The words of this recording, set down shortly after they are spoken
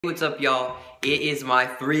What's up, y'all? It is my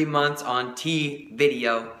 3 months on T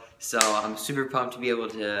video, so I'm super pumped to be able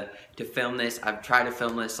to film this. I've tried to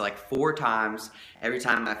film this like 4 times. Every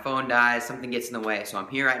time my phone dies, something gets in the way. So I'm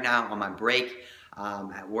here right now on my break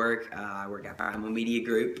at work. I work at Primal Media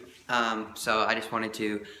Group. So I just wanted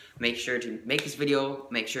to make sure to make this video,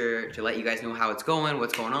 make sure to let you guys know how it's going,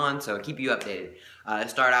 what's going on, so keep you updated. To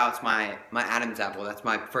start out, it's my Adam's apple. That's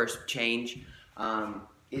my first change.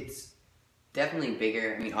 It's definitely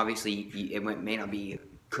bigger. I mean, obviously, it may not be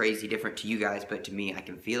crazy different to you guys, but to me, I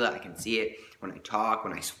can feel it, I can see it when I talk,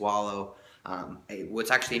 when I swallow.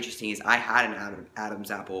 What's actually interesting is I had an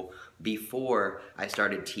Adam's apple before I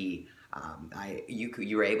started T.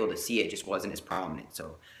 You were able to see it, just wasn't as prominent.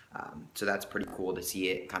 So that's pretty cool to see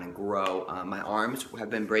it kind of grow. My arms have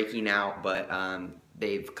been breaking out, but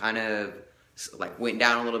they've kind of like went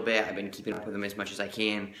down a little bit. I've been keeping up with them as much as I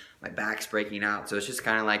can. My back's breaking out, so it's just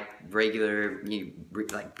kind of like regular,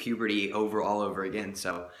 like puberty all over again.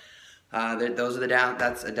 So those are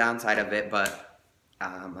that's a downside of it, but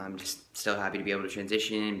I'm just still happy to be able to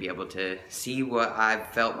transition and be able to see what I've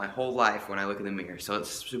felt my whole life when I look in the mirror. So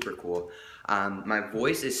it's super cool. My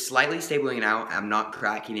voice is slightly stabilizing out. I'm not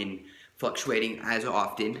cracking and fluctuating as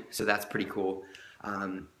often, so that's pretty cool.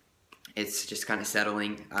 It's just kind of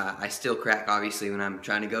settling. I still crack, obviously, when I'm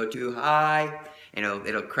trying to go too high, and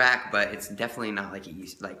it'll crack, but it's definitely not like it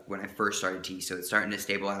used, like when I first started T. So it's starting to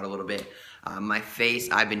stable out a little bit. My face,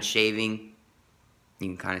 I've been shaving. You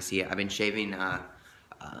can kind of see it. I've been shaving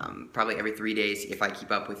probably every 3 days if I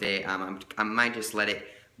keep up with it. I might just let it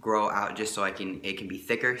grow out just so it can be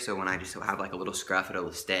thicker. So when I just have like a little scruff,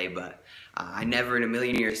 it'll stay. But I never in a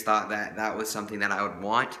million years thought that was something that I would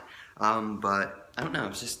want. But I don't know.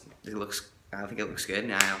 It's just I think it looks good,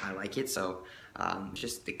 and I like it. So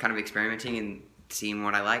just kind of experimenting and seeing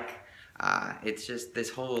what I like. It's just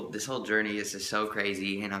this whole journey is just so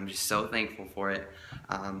crazy, and I'm just so thankful for it.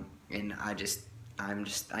 And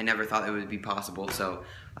I never thought it would be possible. So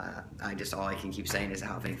all I can keep saying is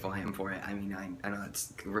how thankful I am for it. I mean, I know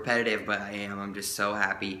it's repetitive, but I am. I'm just so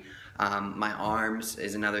happy. My arms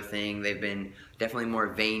is another thing. They've been definitely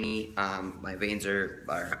more veiny. My veins are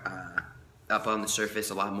up on the surface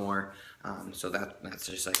a lot more. So that's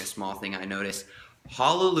just like a small thing I noticed.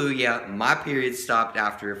 Hallelujah, my period stopped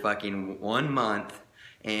after fucking 1 month,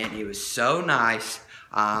 and it was so nice.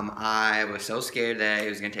 I was so scared that it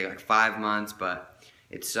was gonna take like 5 months, but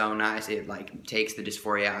it's so nice. It like takes the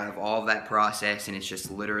dysphoria out of all of that process, and it's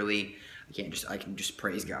just literally, I can just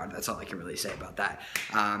praise God. That's all I can really say about that.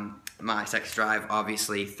 My sex drive,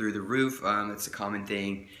 obviously, through the roof. It's a common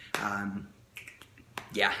thing.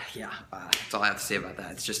 Yeah, that's all I have to say about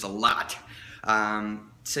that. It's just a lot.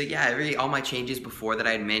 So yeah, all my changes before that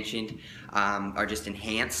I had mentioned are just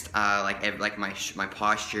enhanced. Like my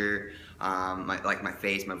posture, my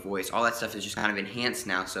face, my voice, all that stuff is just kind of enhanced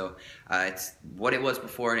now. So it's what it was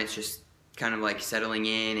before, and it's just kind of like settling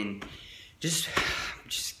in, and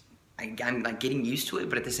I'm like getting used to it,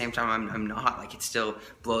 but at the same time I'm not. Like, it still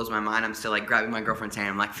blows my mind. I'm still like grabbing my girlfriend's hand.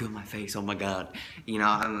 I'm like, feel my face. Oh my God. You know,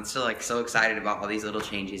 I'm still like so excited about all these little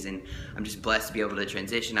changes, and I'm just blessed to be able to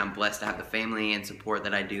transition. I'm blessed to have the family and support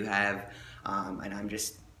that I do have, and I'm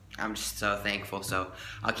just so thankful. So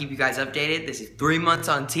I'll keep you guys updated. This is 3 months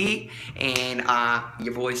on T, and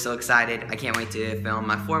your boy's so excited. I can't wait to film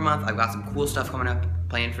my 4 month. I've got some cool stuff coming up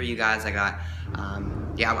planned for you guys. I got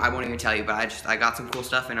I won't even tell you, but I got some cool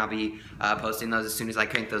stuff, and I'll be posting those as soon as I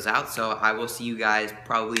crank those out. So I will see you guys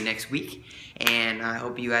probably next week, and I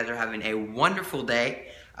hope you guys are having a wonderful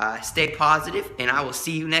day. Stay positive, and I will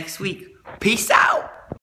see you next week. Peace out.